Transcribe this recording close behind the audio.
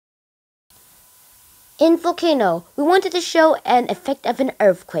In Volcano, we wanted to show an effect of an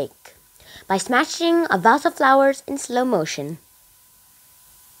earthquake by smashing a vase of flowers in slow motion.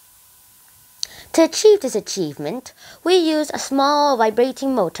 To achieve this achievement, we used a small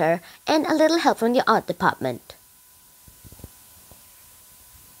vibrating motor and a little help from the art department.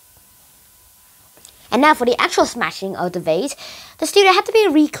 And now for the actual smashing of the vase, the studio had to be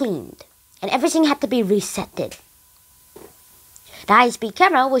re-cleaned and everything had to be resetted. The high-speed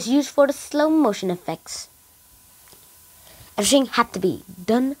camera was used for the slow motion effects. Everything had to be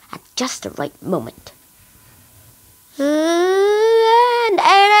done at just the right moment. And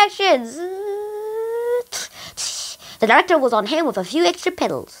actions. The director was on hand with a few extra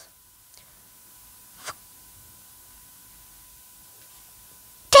pedals.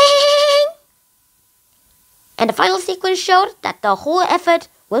 Ding! And the final sequence showed that the whole effort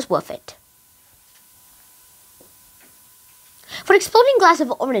was worth it. For exploding glass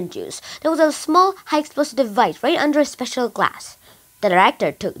of orange juice, there was a small high-explosive device right under a special glass. The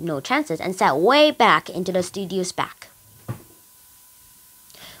director took no chances and sat way back into the studio's back.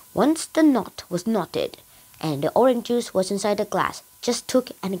 Once the knot was knotted and the orange juice was inside the glass, just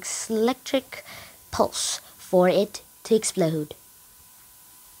took an electric pulse for it to explode.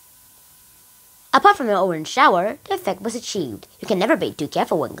 Apart from an orange shower, the effect was achieved. You can never be too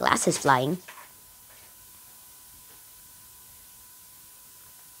careful when glass is flying.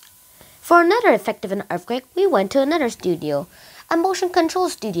 For another effect of an earthquake, we went to another studio, a motion control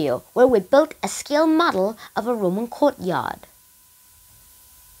studio, where we built a scale model of a Roman courtyard.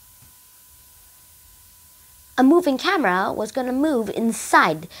 A moving camera was going to move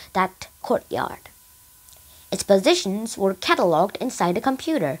inside that courtyard. Its positions were cataloged inside the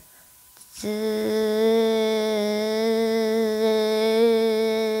computer.